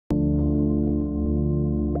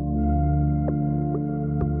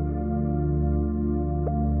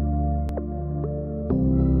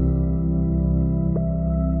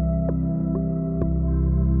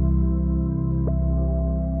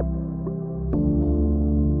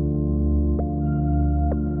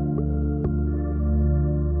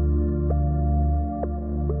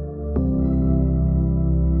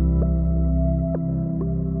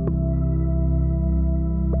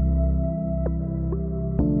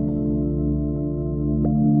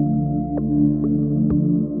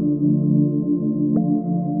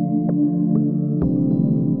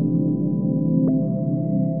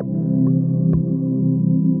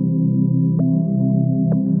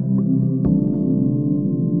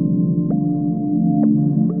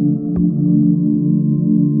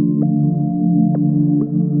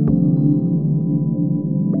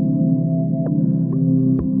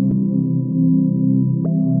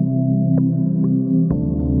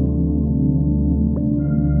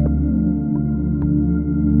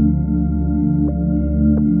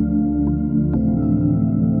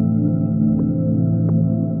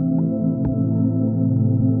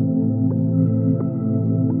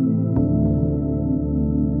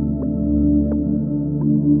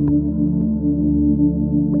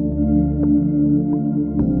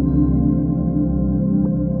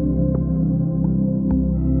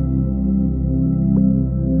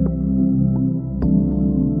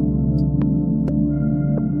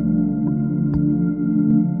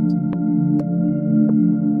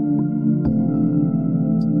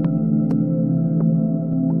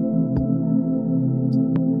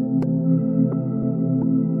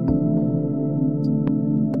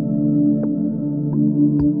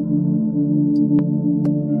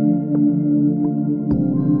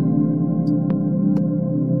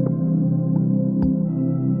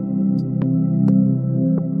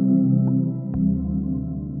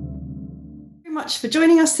much for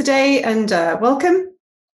joining us today, and welcome.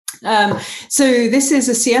 So this is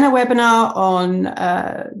a SIENNA webinar on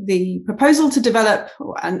the proposal to develop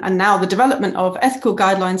and now the development of ethical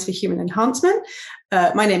guidelines for human enhancement.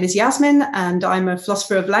 My name is Yasemin and I'm a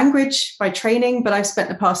philosopher of language by training, but I've spent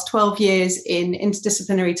the past 12 years in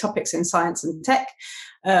interdisciplinary topics in science and tech.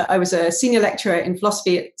 I was a senior lecturer in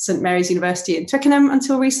philosophy at St Mary's University in Twickenham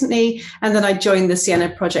until recently, and then I joined the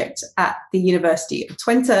SIENNA project at the University of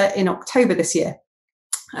Twente in October this year.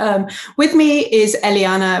 With me is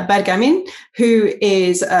Eliana Bergamin, who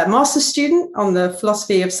is a master's student on the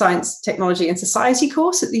Philosophy of Science, Technology and Society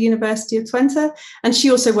course at the University of Twente, and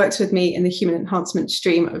she also works with me in the human enhancement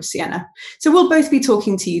stream of SIENNA. So we'll both be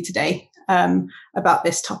talking to you today about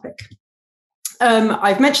this topic.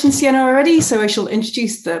 I've mentioned SIENNA already, so I shall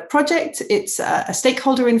introduce the project. It's a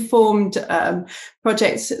stakeholder-informed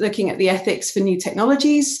project looking at the ethics for new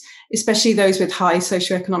technologies, especially those with high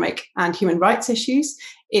socioeconomic and human rights issues.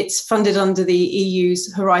 It's funded under the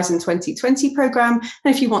EU's Horizon 2020 programme,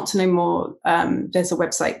 and if you want to know more, there's a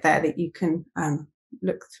website there that you can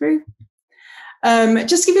look through.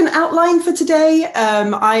 Just to give you an outline for today,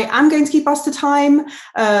 I am going to keep us to time.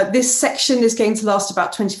 This section is going to last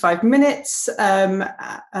about 25 minutes, and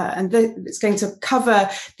it's going to cover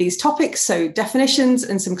these topics, so definitions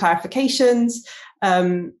and some clarifications,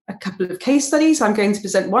 a couple of case studies. I'm going to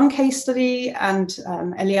present one case study, and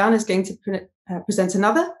Eliana is going to present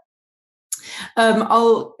another.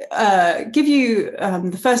 I'll give you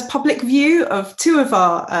the first public view of two of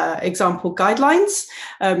our example guidelines,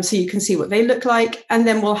 so you can see what they look like, and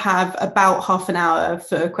then we'll have about half an hour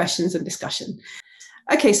for questions and discussion.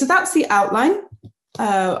 Okay, so that's the outline.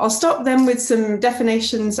 I'll start then with some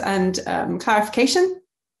definitions and clarification.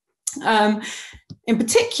 In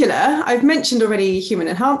particular, I've mentioned already human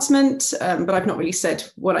enhancement, but I've not really said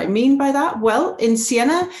what I mean by that. Well, in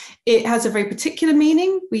SIENNA, it has a very particular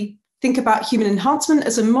meaning. We think about human enhancement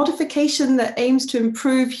as a modification that aims to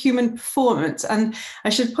improve human performance. And I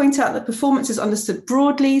should point out that performance is understood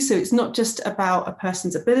broadly, so it's not just about a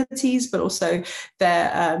person's abilities, but also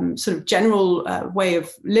their sort of general way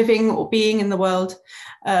of living or being in the world.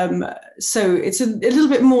 So it's a little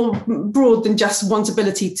bit more broad than just one's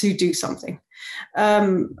ability to do something.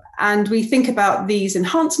 And we think about these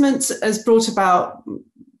enhancements as brought about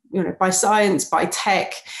by science, by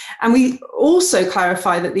tech. And we also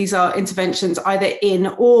clarify that these are interventions either in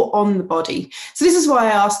or on the body. So this is why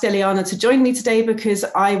I asked Eliana to join me today, because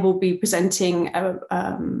I will be presenting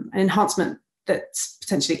an enhancement that's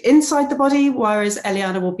potentially inside the body, whereas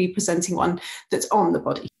Eliana will be presenting one that's on the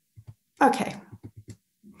body. Okay.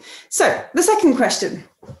 So the second question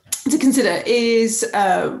to consider is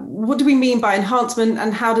what do we mean by enhancement,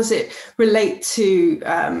 and how does it relate to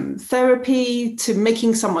therapy, to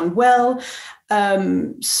making someone well?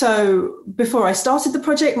 So before I started the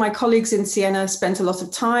project, my colleagues in SIENNA spent a lot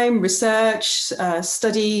of time, research,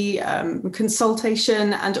 study,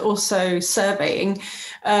 consultation, and also surveying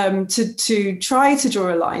to try to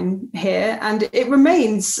draw a line here. And it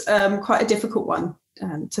remains quite a difficult one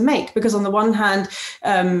to make, because on the one hand,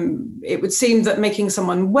 it would seem that making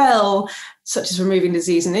someone well, such as removing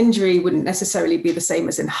disease and injury, wouldn't necessarily be the same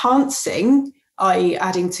as enhancing, i.e.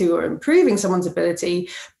 adding to or improving someone's ability.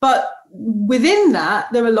 But within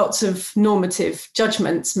that, there are lots of normative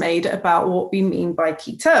judgments made about what we mean by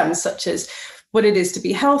key terms, such as what it is to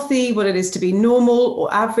be healthy, what it is to be normal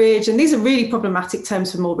or average. And these are really problematic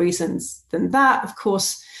terms for more reasons than that. Of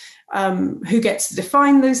course, who gets to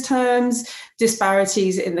define those terms,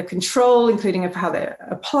 disparities in the control, including of how they're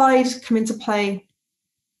applied, come into play.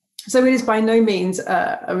 So it is by no means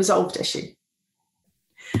a resolved issue.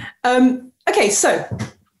 Okay, so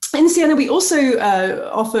in SIENNA, we also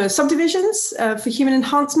offer subdivisions for human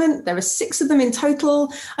enhancement. There are 6 of them in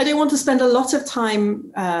total. I don't want to spend a lot of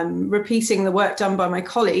time repeating the work done by my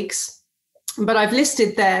colleagues, but I've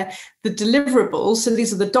listed there the deliverables. So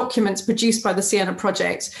these are the documents produced by the SIENNA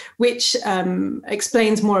project, which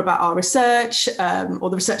explains more about our research, or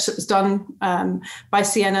the research that was done by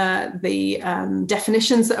SIENNA, the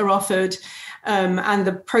definitions that are offered, and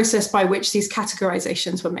the process by which these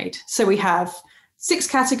categorizations were made. So we have 6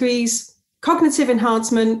 categories: cognitive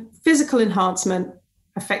enhancement, physical enhancement,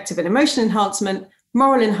 affective and emotional enhancement,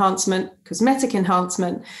 moral enhancement, cosmetic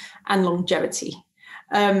enhancement, and longevity.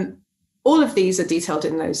 All of these are detailed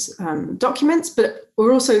in those documents, but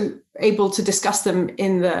we're also able to discuss them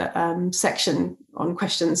in the section on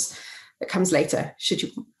questions that comes later, should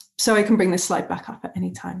you. So I can bring this slide back up at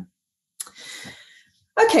any time.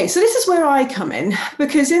 Okay, so this is where I come in,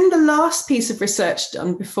 because in the last piece of research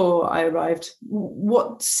done before I arrived,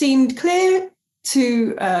 what seemed clear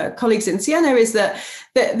to colleagues in SIENNA is that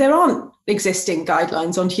there aren't existing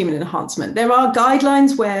guidelines on human enhancement. There are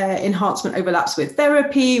guidelines where enhancement overlaps with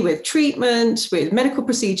therapy, with treatment, with medical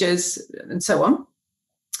procedures, and so on.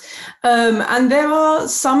 And there are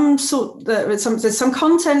there's some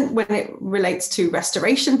content when it relates to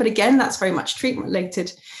restoration, but again, that's very much treatment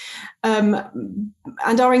related. And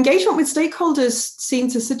our engagement with stakeholders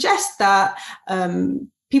seemed to suggest that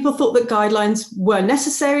people thought that guidelines were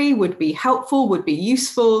necessary, would be helpful, would be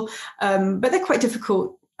useful, but they're quite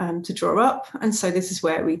difficult to draw up. And so this is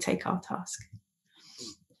where we take our task.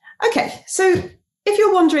 Okay, so if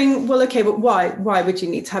you're wondering, well, okay, but why would you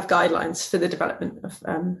need to have guidelines for the development of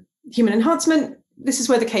human enhancement? This is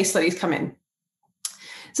where the case studies come in.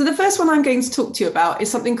 So the first one I'm going to talk to you about is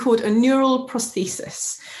something called a neural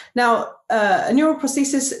prosthesis. Now, a neural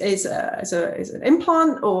prosthesis is an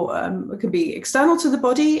implant, or it can be external to the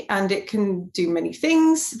body, and it can do many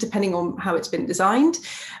things depending on how it's been designed.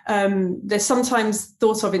 There's sometimes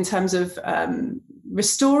thought of in terms of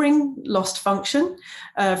restoring lost function.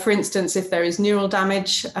 For instance, if there is neural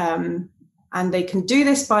damage, and they can do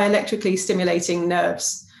this by electrically stimulating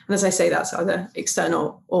nerves. And as I say, that's either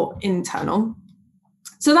external or internal.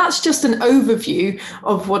 So that's just an overview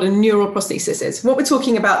of what a neural prosthesis is. What we're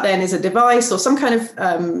talking about then is a device or some kind of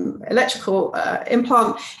electrical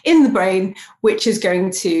implant in the brain, which is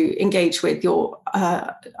going to engage with your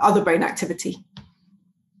other brain activity.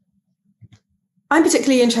 I'm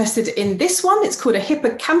particularly interested in this one. It's called a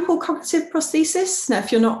hippocampal cognitive prosthesis. Now,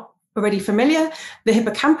 if you're not already familiar, the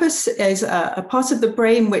hippocampus is a part of the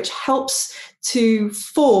brain which helps to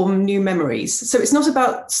form new memories. So it's not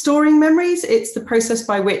about storing memories, it's the process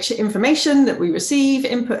by which information that we receive,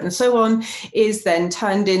 input and so on, is then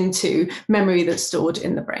turned into memory that's stored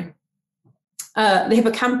in the brain. The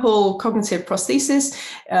hippocampal cognitive prosthesis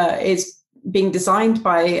is being designed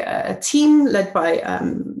by a team led by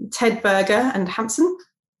Ted Berger and Hampson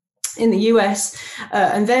in the US,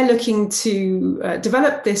 and they're looking to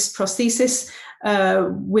develop this prosthesis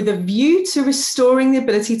with a view to restoring the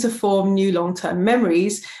ability to form new long-term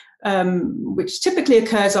memories, which typically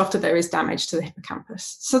occurs after there is damage to the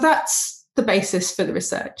hippocampus. So that's the basis for the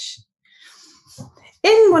research.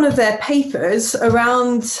 In one of their papers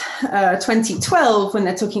around 2012, when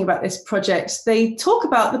they're talking about this project, they talk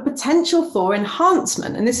about the potential for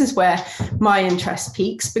enhancement. And this is where my interest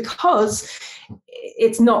peaks, because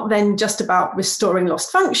it's not then just about restoring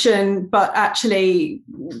lost function, but actually,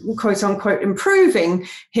 quote unquote, improving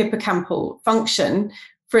hippocampal function,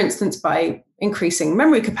 for instance, by increasing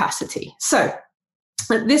memory capacity. So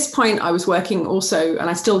at this point, I was working also, and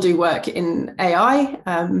I still do work in AI.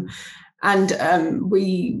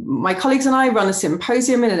 My colleagues and I run a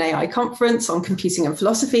symposium in an AI conference on computing and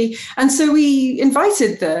philosophy. And so we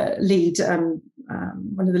invited the lead,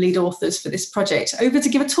 one of the lead authors for this project, over to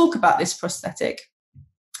give a talk about this prosthetic.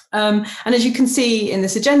 And as you can see in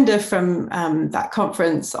this agenda from that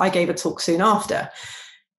conference, I gave a talk soon after.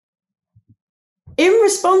 In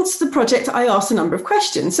response to the project, I asked a number of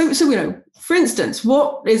questions. So for instance,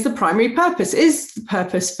 what is the primary purpose? Is the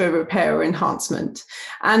purpose for repair or enhancement?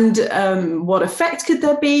 And what effect could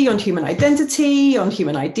there be on human identity, on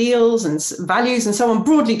human ideals and values and so on,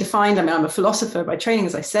 broadly defined? I mean, I'm a philosopher by training,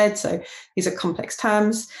 as I said, so these are complex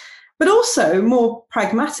terms. But also more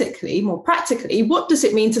pragmatically, more practically, what does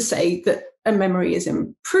it mean to say that a memory is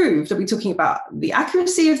improved? Are we talking about the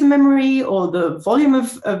accuracy of the memory, or the volume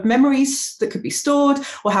of memories that could be stored,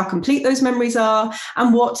 or how complete those memories are?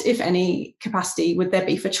 And what, if any, capacity would there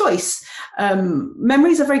be for choice? Memory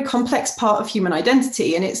is a very complex part of human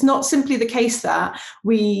identity, and it's not simply the case that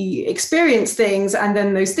we experience things and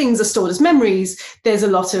then those things are stored as memories. There's a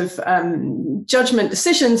lot of judgment,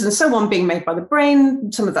 decisions, and so on being made by the brain.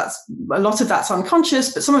 A lot of that's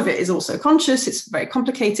unconscious, but some of it is also conscious. It's very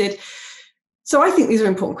complicated. So I think these are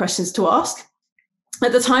important questions to ask.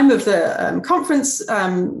 At the time of the conference,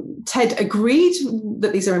 Ted agreed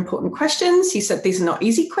that these are important questions. He said these are not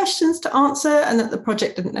easy questions to answer, and that the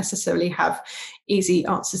project didn't necessarily have easy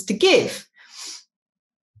answers to give.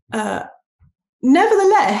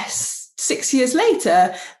 Nevertheless, 6 years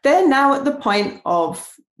later, they're now at the point of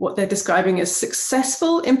what they're describing as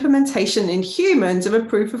successful implementation in humans of a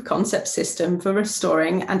proof of concept system for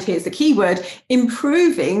restoring, and here's the key word,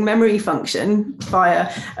 improving memory function via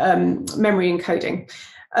memory encoding.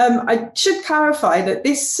 I should clarify that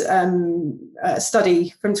this study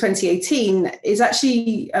from 2018 is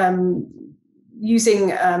actually using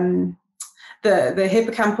the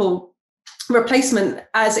hippocampal replacement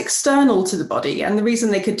as external to the body. And the reason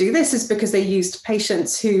they could do this is because they used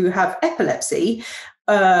patients who have epilepsy,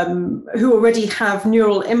 who already have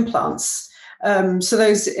neural implants So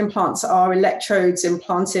those implants are electrodes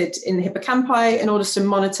implanted in the hippocampi in order to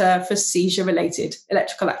monitor for seizure-related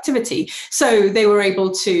electrical activity. So they were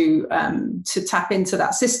able to tap into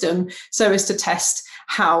that system so as to test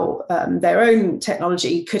how their own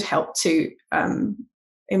technology could help to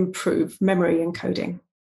improve memory encoding.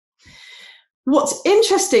 What's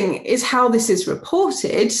interesting is how this is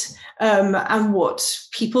reported and what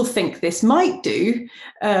people think this might do,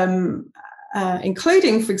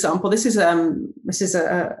 including, for example, this is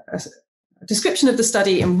a description of the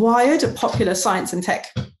study in Wired, a popular science and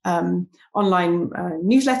tech online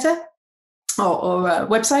newsletter or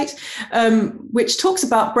website, which talks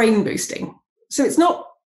about brain boosting. So it's not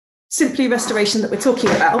simply restoration that we're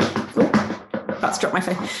talking about. That's dropped my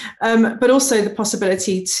phone, but also the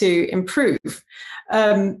possibility to improve.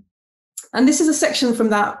 And this is a section from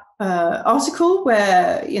that article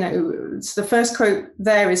where, the first quote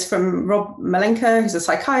there is from Rob Malenko, who's a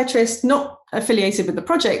psychiatrist, not affiliated with the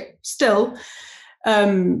project, still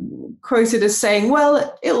quoted as saying,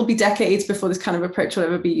 well, it'll be decades before this kind of approach will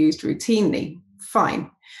ever be used routinely. Fine.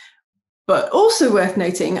 But also worth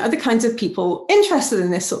noting are the kinds of people interested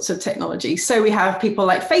in this sorts of technology. So we have people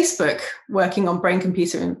like Facebook working on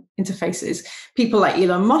brain-computer interfaces, people like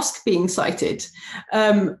Elon Musk being cited.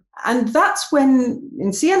 And that's when,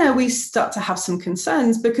 in SIENNA, we start to have some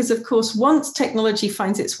concerns because, of course, once technology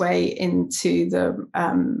finds its way into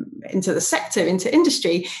the sector, into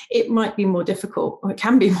industry, it might be more difficult, or it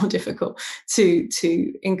can be more difficult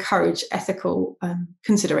to encourage ethical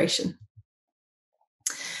consideration.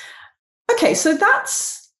 Okay, so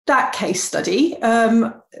that's that case study,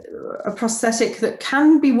 a prosthetic that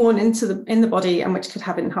can be worn in the body and which could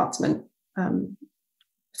have enhancement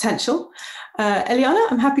potential. Eliana,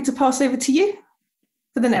 I'm happy to pass over to you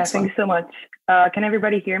for the next one. Thank you so much. Can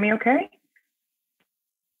everybody hear me okay?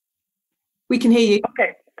 We can hear you.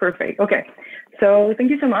 Okay, perfect. Okay, so thank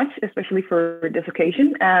you so much, especially for this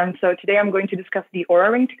occasion. So today I'm going to discuss the Aura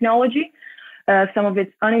Ring technology, some of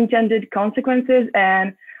its unintended consequences,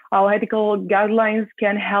 and how ethical guidelines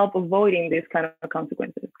can help avoiding these kind of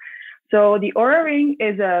consequences. So the Aura Ring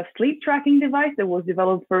is a sleep tracking device that was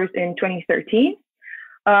developed first in 2013.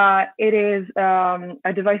 It is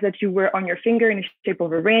a device that you wear on your finger in the shape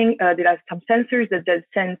of a ring that has some sensors that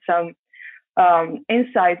send some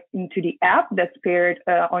insights into the app that's paired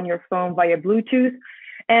on your phone via Bluetooth.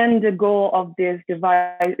 And the goal of this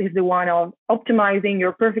device is the one of optimizing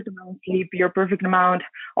your perfect amount of sleep, your perfect amount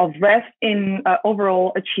of rest in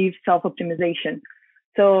overall achieve self-optimization.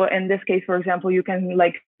 So in this case, for example, you can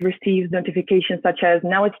receive notifications such as,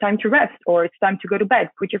 now it's time to rest, or it's time to go to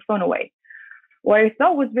bed, put your phone away. What I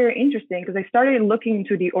thought was very interesting, because I started looking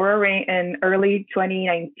into the Aura Ring in early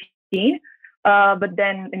 2019, but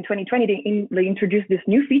then in 2020, they introduced this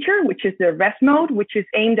new feature, which is the rest mode, which is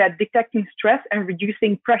aimed at detecting stress and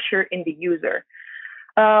reducing pressure in the user.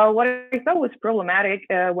 What I thought was problematic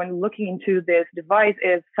when looking into this device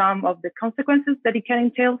is some of the consequences that it can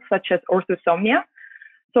entail, such as orthosomnia.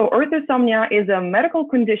 So orthosomnia is a medical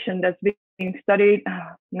condition that's being studied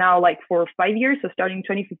now for 5 years, so starting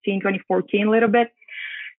 2015, 2014 a little bit.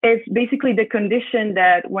 It's basically the condition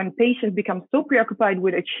that when patients become so preoccupied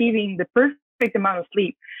with achieving the perfect amount of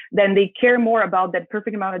sleep, then they care more about that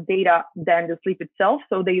perfect amount of data than the sleep itself.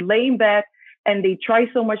 So they lay in bed and they try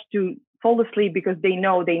so much to fall asleep because they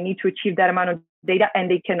know they need to achieve that amount of data and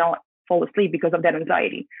they cannot fall asleep because of that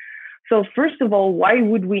anxiety. So first of all, why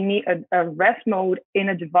would we need a rest mode in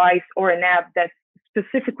a device or an app that's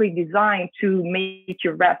specifically designed to make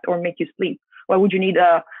you rest or make you sleep? Why would you need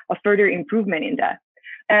a further improvement in that?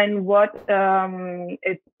 And what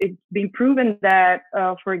it's been proven that,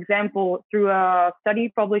 for example, through a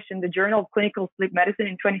study published in the Journal of Clinical Sleep Medicine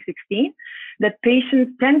in 2016, that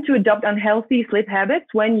patients tend to adopt unhealthy sleep habits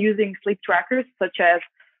when using sleep trackers, such as,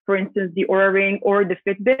 for instance, the Aura Ring or the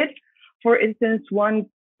Fitbit. For instance, one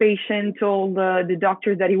patient told the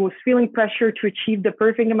doctor that he was feeling pressure to achieve the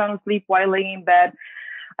perfect amount of sleep while laying in bed.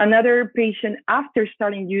 Another patient, after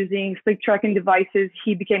starting using sleep tracking devices,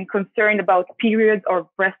 he became concerned about periods of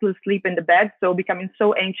restless sleep in the bed, so becoming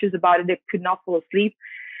so anxious about it, they could not fall asleep.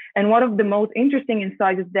 And one of the most interesting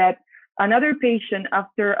insights is that another patient,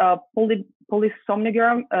 after a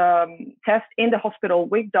polysomnogram test in the hospital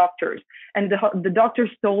with doctors, and the doctors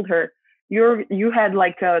told her, you had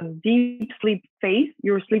a deep sleep phase,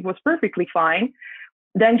 your sleep was perfectly fine.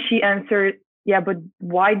 Then she answered, yeah, but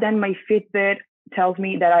why then my Fitbit tells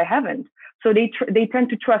me that I haven't? So they tend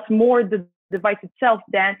to trust more the device itself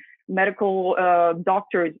than medical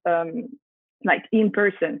doctors, in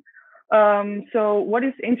person. So what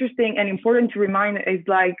is interesting and important to remind is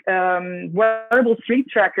wearable sleep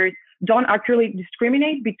trackers don't actually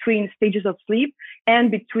discriminate between stages of sleep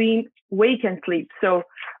and between wake and sleep. So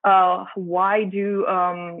why do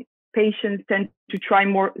patients tend to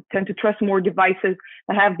trust more devices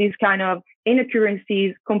that have these kind of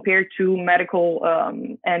inaccuracies compared to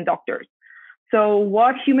medical and doctors? So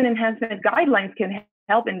what human enhancement guidelines can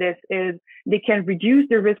help in this is they can reduce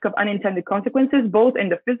the risk of unintended consequences, both in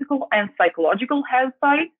the physical and psychological health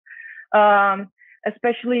side,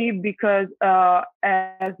 especially because,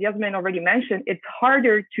 as Yasemin already mentioned, it's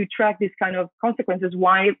harder to track these kind of consequences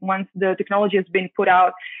once the technology has been put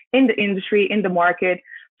out in the industry, in the market.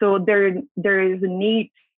 So there is a need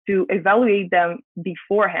to evaluate them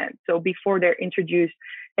beforehand. So before they're introduced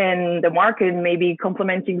in the market, maybe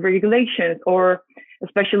complementing regulations, or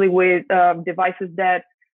especially with devices that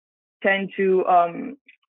tend to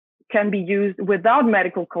can be used without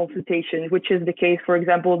medical consultation, which is the case, for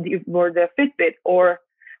example, for the Fitbit or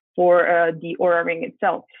for the Oura Ring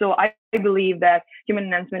itself. So I believe that human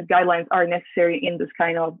enhancement guidelines are necessary in this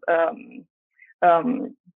kind of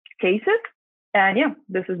cases. And yeah,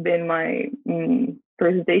 this has been my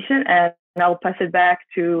presentation, and I'll pass it back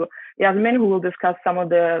to Yasemin, who will discuss some of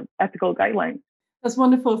the ethical guidelines. That's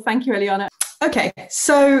wonderful. Thank you, Eliana. Okay,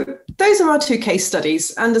 so those are our two case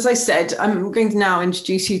studies. And as I said, I'm going to now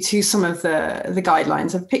introduce you to some of the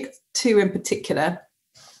guidelines. I've picked two in particular.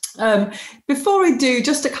 Before I do,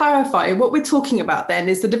 just to clarify, what we're talking about then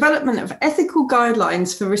is the development of ethical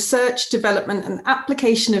guidelines for research, development and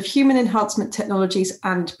application of human enhancement technologies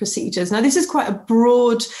and procedures. Now, this is quite a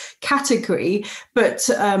broad category, but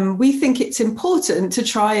we think it's important to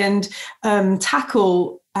try and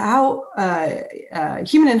tackle how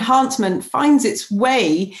human enhancement finds its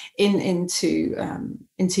way into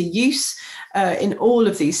use in all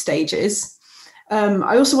of these stages.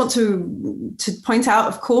 I also want to point out,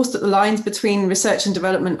 of course, that the lines between research and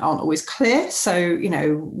development aren't always clear. So, you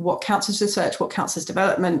know, what counts as research, what counts as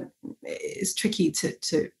development is tricky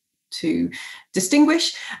to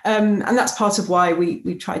distinguish. And that's part of why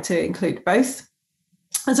we try to include both.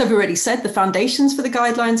 As I've already said, the foundations for the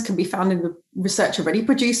guidelines can be found in the research already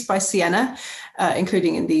produced by SIENNA,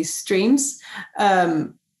 including in these streams.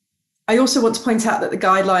 I also want to point out that the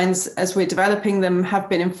guidelines, as we're developing them, have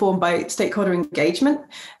been informed by stakeholder engagement.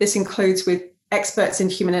 This includes with experts in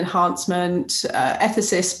human enhancement,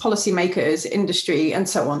 ethicists, policymakers, industry, and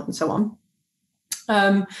so on and so on.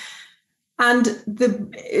 And the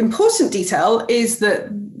important detail is that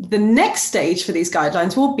the next stage for these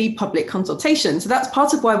guidelines will be public consultation. So that's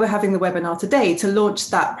part of why we're having the webinar today, to launch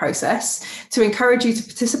that process, to encourage you to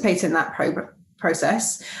participate in that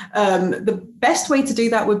process. The best way to do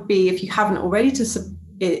that would be, if you haven't already,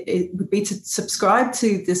 it would be to subscribe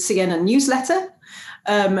to the SIENNA newsletter,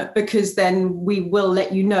 because then we will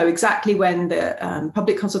let you know exactly when the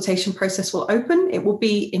public consultation process will open. It will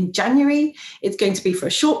be in January. It's going to be for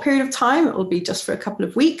a short period of time. It will be just for a couple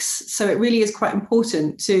of weeks. So it really is quite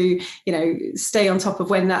important to, you know, stay on top of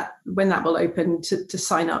when that will open, to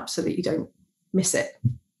sign up so that you don't miss it.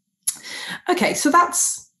 Okay, so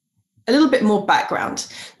that's a little bit more background.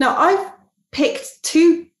 Now, I've picked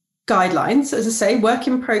two guidelines, as I say, work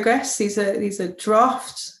in progress. These are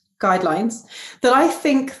draft guidelines that I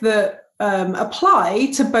think that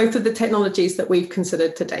apply to both of the technologies that we've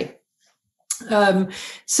considered today.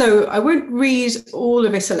 So I won't read all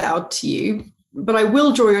of it aloud to you, but I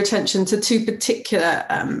will draw your attention to two particular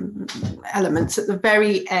elements at the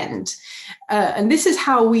very end. And this is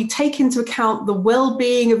how we take into account the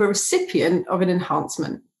well-being of a recipient of an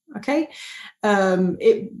enhancement. Okay,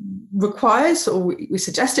 it requires, or we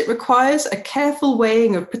suggest it requires, a careful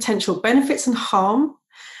weighing of potential benefits and harm.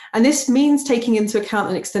 And this means taking into account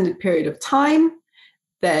an extended period of time,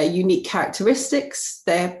 their unique characteristics,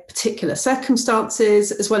 their particular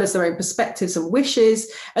circumstances, as well as their own perspectives and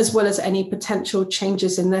wishes, as well as any potential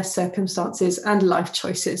changes in their circumstances and life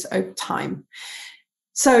choices over time.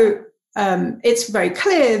 So it's very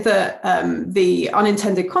clear that the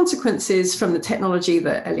unintended consequences from the technology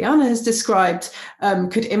that Eliana has described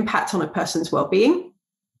could impact on a person's well-being.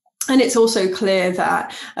 And it's also clear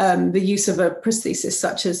that the use of a prosthesis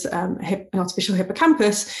such as an artificial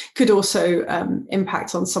hippocampus could also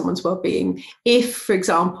impact on someone's well-being if, for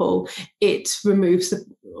example, it removes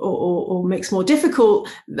or makes more difficult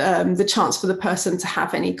the chance for the person to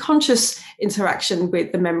have any conscious interaction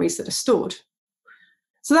with the memories that are stored.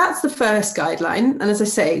 So that's the first guideline. And as I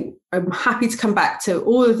say, I'm happy to come back to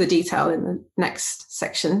all of the detail in the next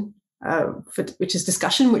section, which is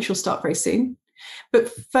discussion, which will start very soon.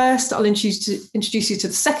 But first, I'll introduce you to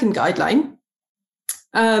the second guideline,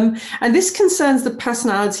 And this concerns the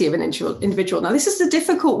personality of an individual. Now, this is a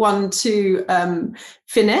difficult one to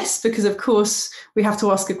finesse because, of course, we have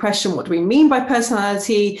to ask a question, what do we mean by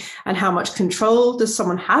personality, and how much control does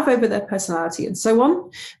someone have over their personality, and so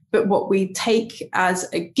on. But what we take as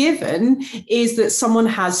a given is that someone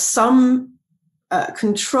has some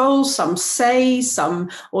control, some say, some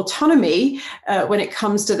autonomy when it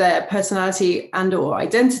comes to their personality and or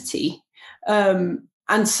identity.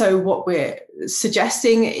 And so what we're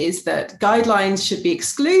suggesting is that guidelines should be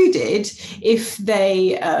excluded if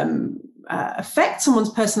they affect someone's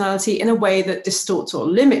personality in a way that distorts or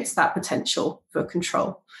limits that potential for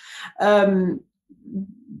control.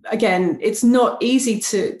 Again, it's not easy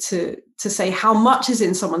to say how much is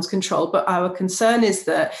in someone's control, but our concern is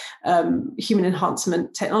that human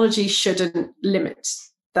enhancement technology shouldn't limit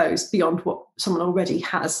those beyond what someone already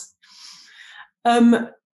has.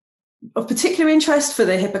 Of particular interest for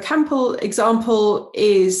the hippocampal example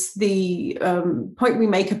is the point we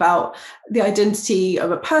make about the identity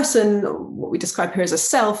of a person, what we describe here as a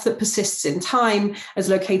self that persists in time, as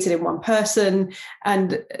located in one person,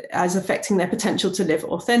 and as affecting their potential to live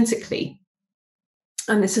authentically.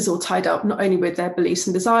 And this is all tied up not only with their beliefs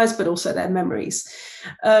and desires, but also their memories.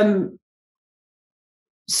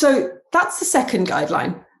 So that's the second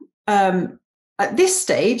guideline. At this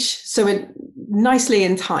stage, so nicely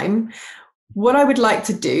in time, what I would like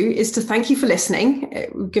to do is to thank you for listening.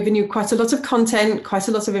 We've given you quite a lot of content, quite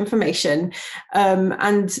a lot of information,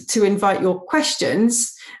 and to invite your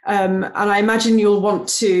questions. And I imagine you'll want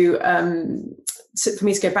to, for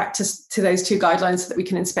me to go back to those two guidelines so that we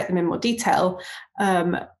can inspect them in more detail.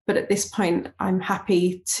 But at this point, I'm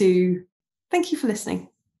happy to thank you for listening.